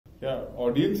Yeah,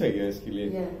 audience है क्या इसके लिए?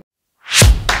 Yeah.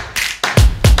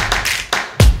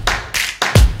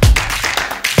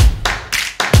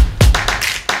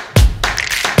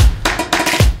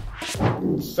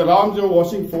 Salams, you're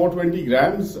watching 420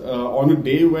 grams on a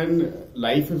day when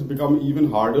life has become even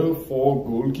harder for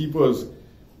goalkeepers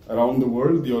around the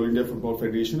world. The All India Football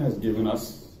Federation has given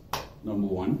us number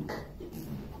one.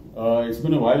 It's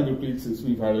been a while, Gurpreet, since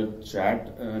we've had a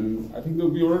chat, and I think that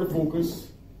we wanted to focus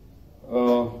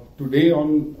today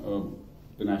on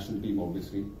the national team,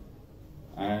 obviously,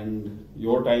 and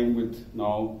your time with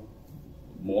now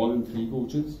more than 3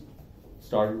 coaches.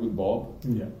 Started with Bob.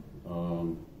 Yeah.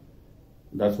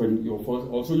 That's when your first,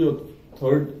 also your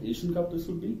 3rd Asian Cup this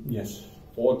would be? Yes.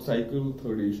 4th cycle,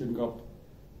 3rd Asian Cup.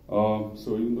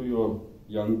 So even though you're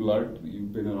young blood,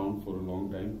 you've been around for a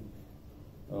long time.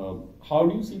 How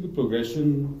do you see the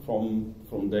progression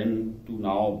from then to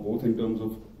now, both in terms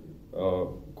of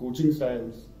coaching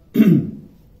styles,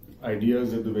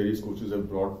 ideas that the various coaches have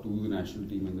brought to the national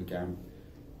team and the camp,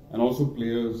 and also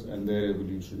players and their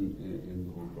evolution in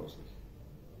the whole process?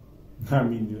 I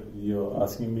mean, you're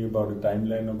asking me about a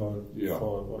timeline about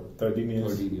for what, 13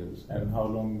 years? 13 years. And how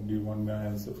long do you want me to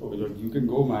answer for? You can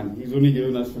go, man. He's only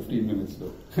given us 15 minutes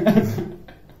though.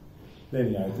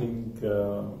 Then yeah, I think,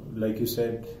 like you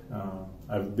said,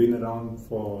 I've been around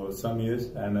for some years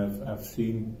and I've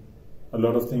seen a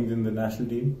lot of things in the national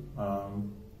team,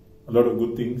 a lot of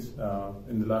good things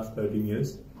in the last 13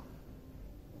 years.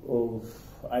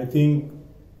 I think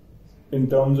in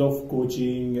terms of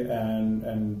coaching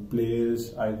and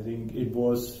players, I think it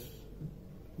was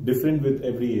different with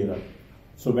every era.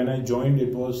 So when I joined,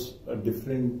 it was a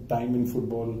different time in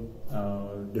football,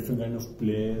 different kind of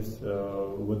players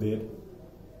were there.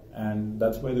 And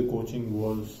that's why the coaching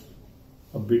was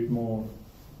a bit more,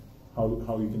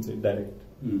 how you can say, direct.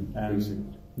 And basic.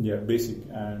 Yeah, basic.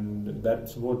 And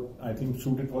that's what I think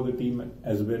suited for the team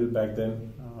as well back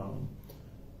then.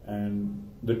 And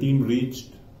the team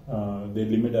reached their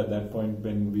limit at that point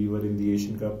when we were in the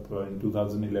Asian Cup in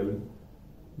 2011.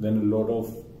 Then a lot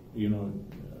of,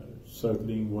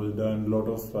 circling was done. A lot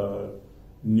of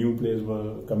new players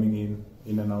were coming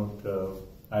in and out.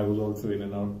 I was also in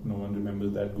and out. No one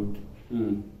remembers that good.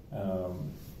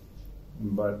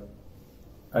 But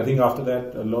I think after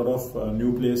that, a lot of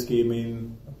new players came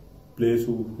in. Players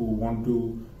who want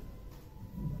to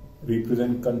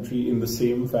represent country in the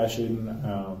same fashion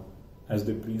as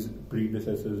the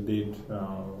predecessors did,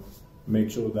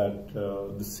 make sure that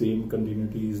the same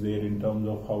continuity is there in terms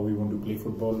of how we want to play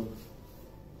football.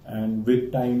 And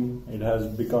with time, it has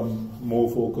become more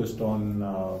focused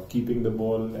on keeping the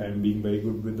ball and being very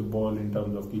good with the ball in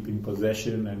terms of keeping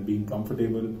possession and being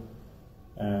comfortable.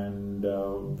 And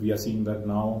we are seeing that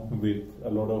now with a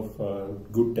lot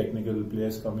of good technical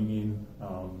players coming in.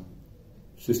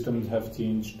 Systems have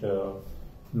changed.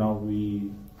 Now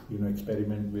we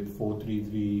experiment with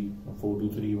 4-3-3,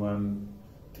 4-2-3-1,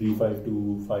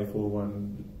 3-5-2,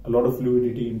 5-4-1. A lot of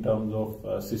fluidity in terms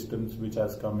of systems which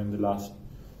has come in the last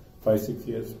 5-6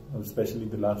 years, especially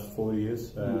the last 4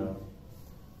 years.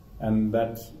 And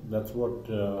that's what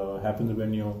happens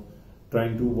when you're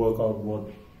trying to work out what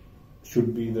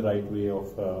should be the right way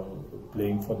of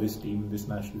playing for this team, this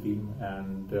national team.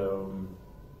 And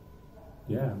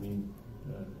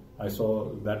I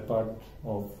saw that part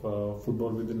of football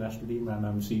with the national team, and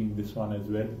I'm seeing this one as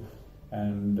well.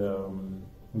 And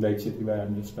like Chittibai,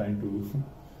 I'm just trying to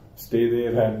stay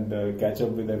there and catch up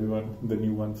with everyone, the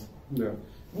new ones. Yeah.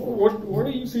 What are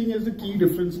you seeing as the key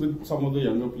difference with some of the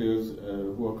younger players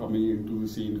who are coming into the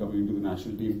scene, coming into the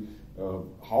national team?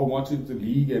 How much is the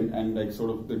league and like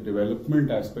sort of the development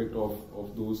aspect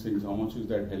of those things? How much is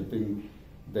that helping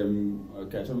them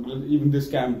catch up? Because even this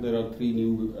camp, there are 3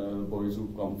 new boys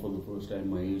who've come for the first time,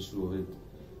 Mahesh, Rohit.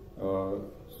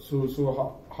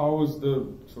 So how is the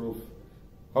sort of,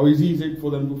 how easy is it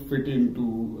for them to fit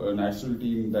into a national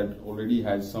team that already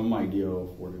has some idea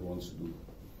of what it wants to do?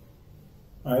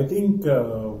 I think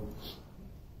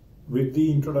with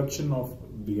the introduction of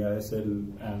the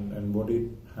ISL and what it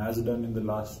has done in the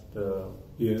last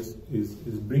years is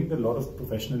bring a lot of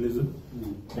professionalism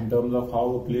in terms of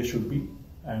how a player should be.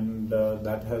 And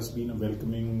that has been a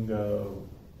welcoming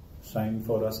sign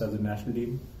for us as a national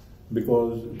team,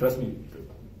 because trust me,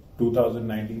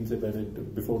 2019 se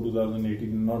pehle, before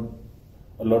 2018, not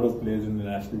a lot of players in the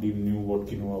national team knew what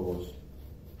quinoa was.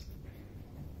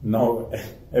 Now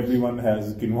everyone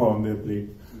has quinoa on their plate,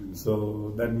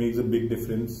 so that makes a big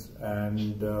difference.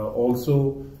 And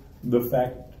also the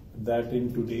fact that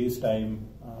in today's time,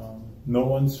 no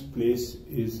one's place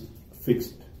is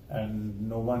fixed, and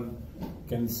no one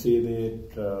can say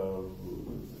that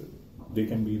they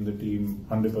can be in the team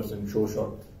 100% sure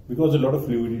shot, because a lot of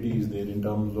fluidity is there in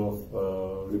terms of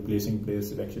replacing player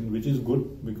selection, which is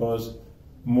good because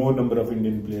more number of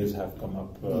Indian players have come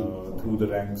up through the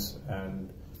ranks, and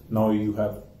now you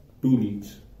have 2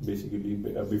 leagues basically.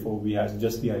 Before we had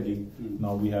just the I League,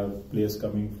 now we have players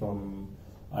coming from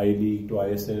I League to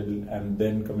ISL and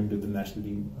then coming to the national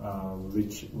team,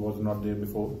 which was not there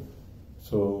before.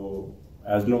 So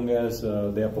as long as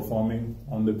they are performing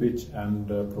on the pitch and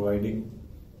providing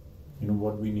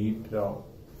what we need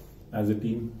as a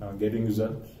team, getting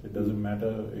results, it doesn't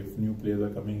matter if new players are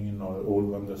coming in or old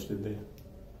ones are still there.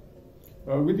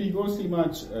 With the Igor C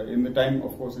match, in the time,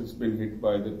 of course, it's been hit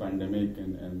by the pandemic,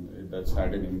 and that's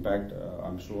had an impact,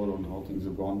 I'm sure, on how things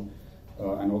have gone.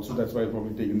 And also that's why it's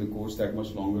probably taken the coach that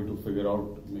much longer to figure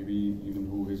out maybe even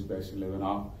who his best 11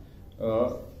 are.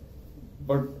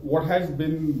 But what have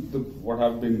been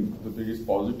the biggest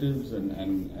positives,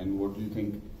 and what do you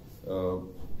think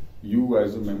you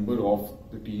as a member of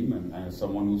the team and as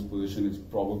someone whose position is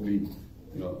probably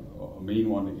a main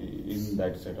one in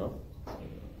that setup?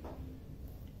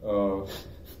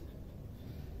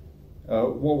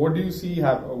 What do you see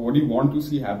what do you want to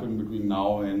see happen between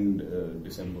now and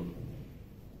December?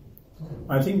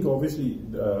 I think obviously,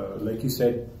 like you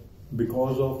said,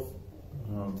 because of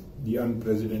the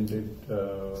unprecedented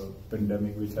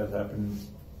pandemic which has happened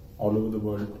all over the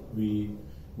world, we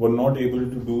were not able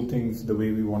to do things the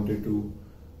way we wanted to.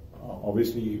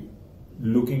 Obviously,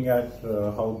 looking at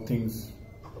how things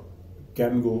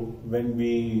can go when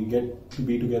we get to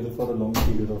be together for a long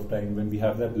period of time, when we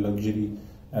have that luxury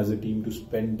as a team to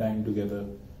spend time together,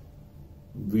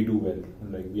 we do well.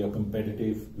 Like, we are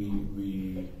competitive,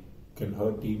 we can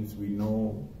hurt teams, we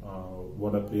know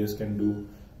what our players can do,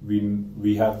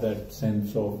 we have that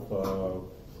sense of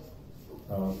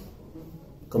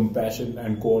compassion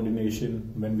and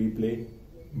coordination when we play.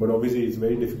 But obviously it's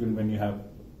very difficult when you have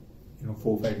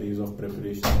 4-5 days of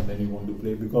preparation and then you want to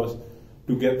play, because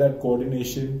to get that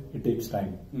coordination, it takes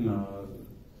time.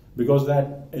 Because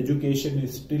that education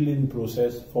is still in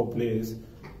process for players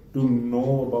to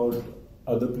know about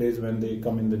other players when they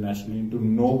come in the national team, to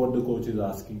know what the coach is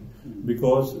asking.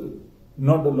 Because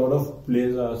not a lot of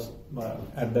players are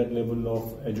at that level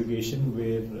of education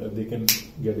where they can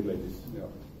get it like this. Yeah.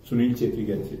 Sunil Chetri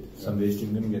gets it, Sandesh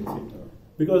Chingan gets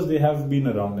it. Because they have been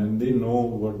around and they know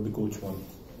what the coach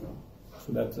wants.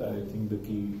 So that's, I think, the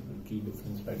key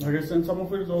difference right now. I guess, and some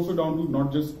of it is also down to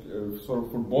not just sort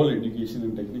of football education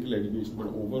and technical education, but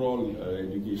overall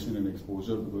education and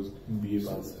exposure. Because BA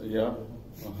pass. Yeah,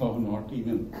 not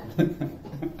even.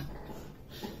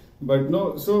 But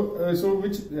no, so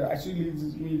which actually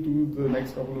leads me to the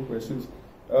next couple of questions.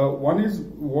 One is,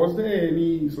 was there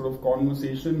any sort of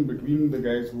conversation between the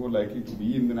guys who were likely to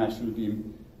be in the national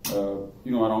team,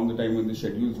 around the time when the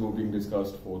schedules were being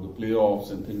discussed for the playoffs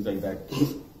and things like that?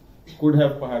 Things could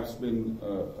have perhaps been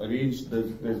arranged.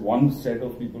 There's one set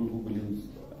of people who believes,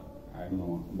 I don't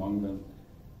know, among them,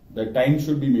 that time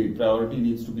should be made, priority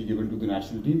needs to be given to the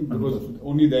national team, because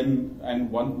only then,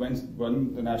 and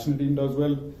when the national team does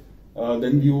well,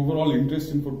 then the overall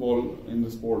interest in football, in the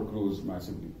sport, grows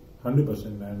massively. 100%,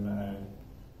 and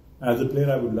as a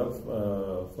player I would love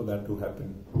for that to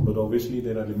happen, but obviously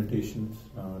there are limitations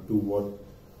to what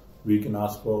we can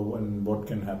ask for and what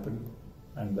can happen,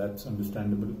 and that's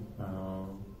understandable.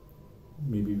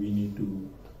 Maybe we need to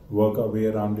work our way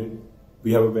around it.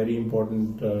 We have a very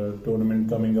important tournament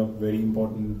coming up, very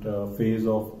important phase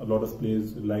of a lot of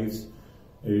players' lives.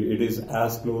 It is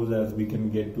as close as we can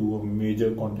get to a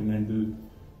major continental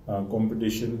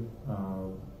competition.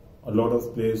 A lot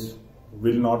of players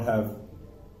will not have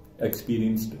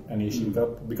experienced an Asian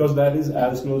Cup, because that is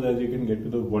as close as you can get to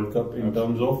the World Cup in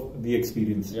terms of the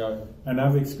experience. Yeah. And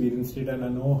I've experienced it, and I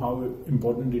know how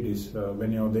important it is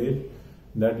when you're there,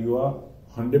 that you are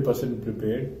 100%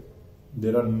 prepared.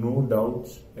 There are no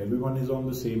doubts. Everyone is on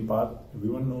the same path.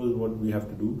 Everyone knows what we have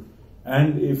to do.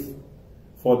 And if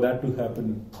for that to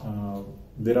happen,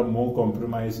 there are more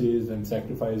compromises and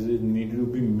sacrifices needed to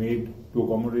be made to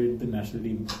accommodate the national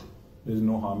team, there's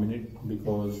no harm in it,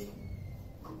 because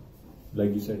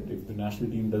like you said, if the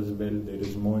national team does well, there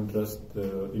is more interest,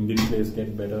 the Indian players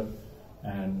get better,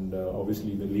 and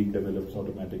obviously the league develops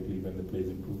automatically when the players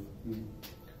improve.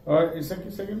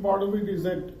 Second part of it is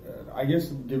that I guess,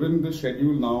 given the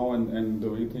schedule now and the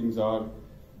way things are,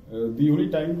 the only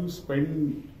time to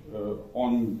spend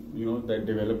on that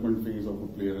development phase of a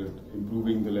player,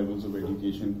 improving the levels of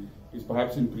education, is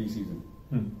perhaps in pre-season.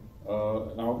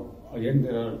 Now again,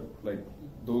 there are like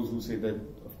those who say that,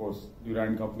 of course,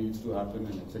 Durand Cup needs to happen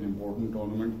and it's an important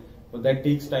tournament, but that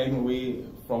takes time away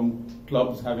from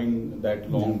clubs having that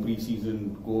long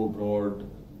pre-season, go abroad,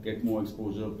 get more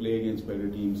exposure, play against better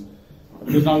teams.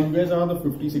 Because now you guys are the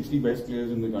 50-60 best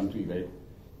players in the country, right?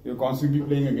 You're constantly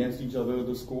playing against each other.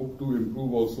 The scope to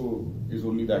improve also is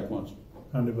only that much.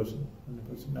 100%.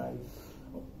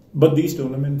 But these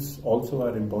tournaments also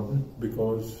are important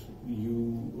because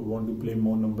you want to play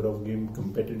more number of games,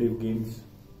 competitive games.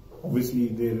 Obviously,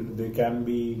 there can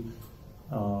be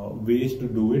ways to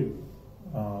do it.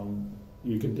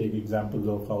 You can take examples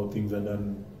of how things are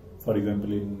done. For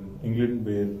example, in England,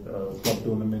 where club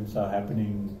tournaments are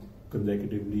happening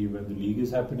consecutively when the league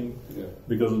is happening. Yeah.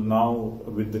 Because now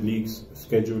with the league's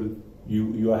schedule,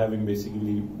 you are having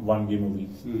basically one game a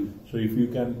week. So if you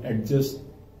can adjust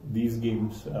these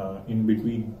games in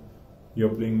between, you're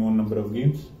playing more number of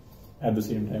games. At the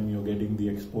same time, you're getting the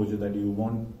exposure that you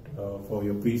want for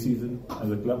your pre-season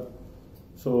as a club.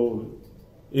 So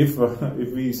if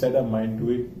we set our mind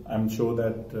to it, I'm sure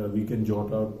that we can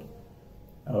jot out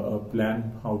a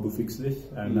plan how to fix this,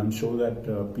 and I'm sure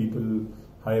that people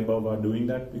high above are doing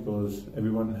that because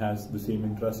everyone has the same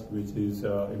interest, which is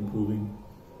improving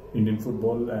Indian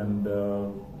football, and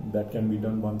that can be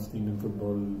done once the Indian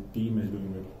football team is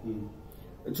doing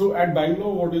well. So at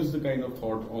Bangalore, what is the kind of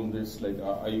thought on this? Like,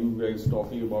 are you guys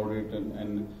talking about it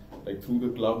and like through the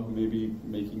club maybe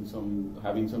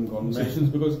having some conversations?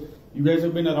 Because you guys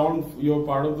have been around, you're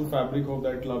part of the fabric of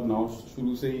that club now.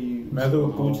 Shuru se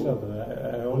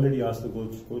hi. I already asked the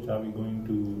coach, are we going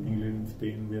to England,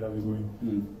 Spain, where are we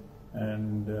going?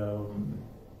 And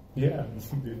yeah,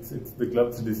 it's the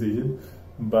club's decision.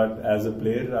 But as a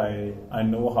player, I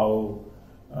know how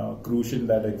crucial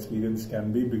that experience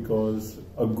can be, because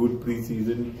a good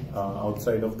pre-season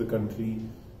outside of the country,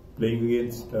 playing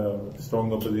against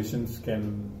strong oppositions,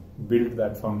 can build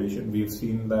that foundation. We've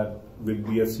seen that with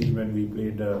BFC when we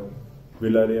played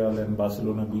Villarreal and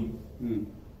Barcelona B,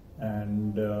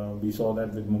 and we saw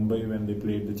that with Mumbai when they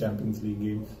played the Champions League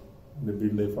games. They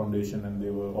built their foundation and they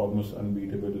were almost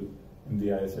unbeatable in the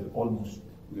ISL. Almost.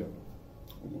 Yeah.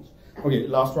 Almost. Okay,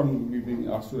 last one we've been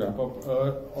asked to wrap up.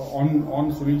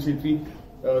 On Sunil Chhetri,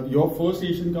 your first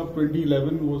Asian Cup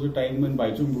 2011 was a time when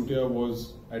Baichung Bhutia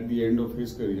was at the end of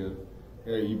his career.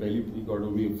 He got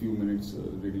only a few minutes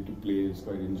ready to play. He's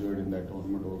quite injured in that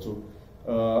tournament also.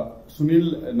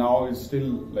 Sunil now is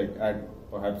still like at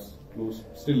perhaps close,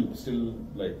 still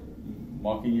like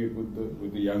marking it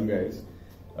with the young guys.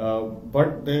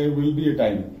 But there will be a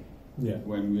time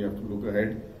when we have to look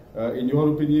ahead. In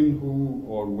your opinion, who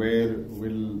or where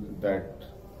will that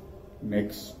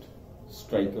next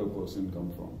striker person come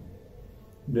from?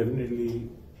 Definitely,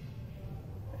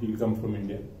 he'll come from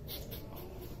India.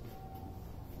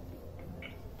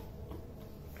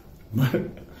 But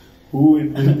who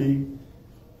it will be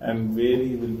and where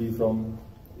he will be from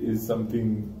is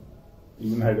something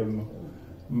even I don't know.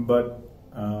 But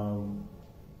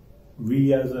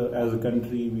we as a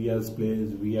country, we as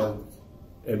players, we as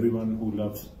everyone who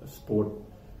loves sport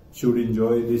should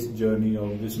enjoy this journey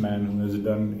of this man who has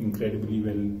done incredibly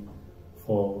well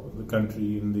for the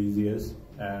country in these years,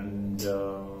 and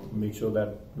make sure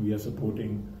that we are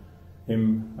supporting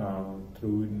him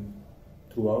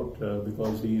throughout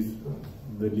because he's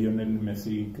the Lionel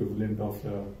Messi equivalent of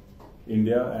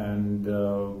India, and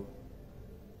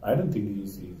I don't think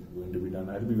he's going to be done.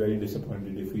 I'll be very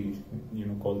disappointed if he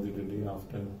calls it a day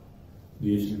after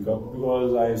the Asian Cup,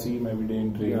 because I see him every day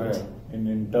in training. Yeah.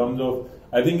 In terms of,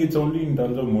 I think it's only in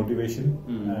terms of motivation.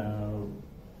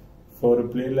 For a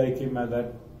player like him at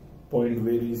that point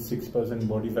where he's 6%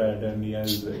 body fat and he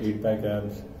has 8-pack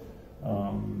abs,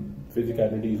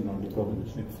 physicality is not the problem.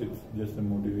 It's just the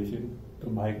motivation. तो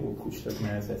भाई को खुश रखना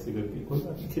है ऐसे करके कोई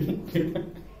बात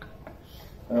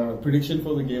नहीं. Prediction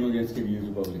for the game against Kyrgyz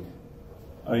Republic?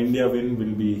 India win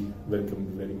will be welcomed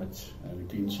very much. And a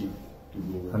clean sheet to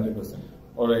go with 100%.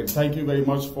 Alright, thank you very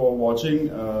much for watching.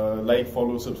 Like,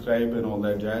 follow, subscribe and all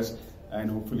that jazz. And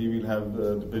hopefully we'll have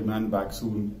the big man back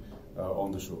soon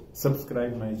on the show.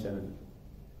 Subscribe my channel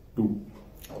too.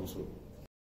 Also.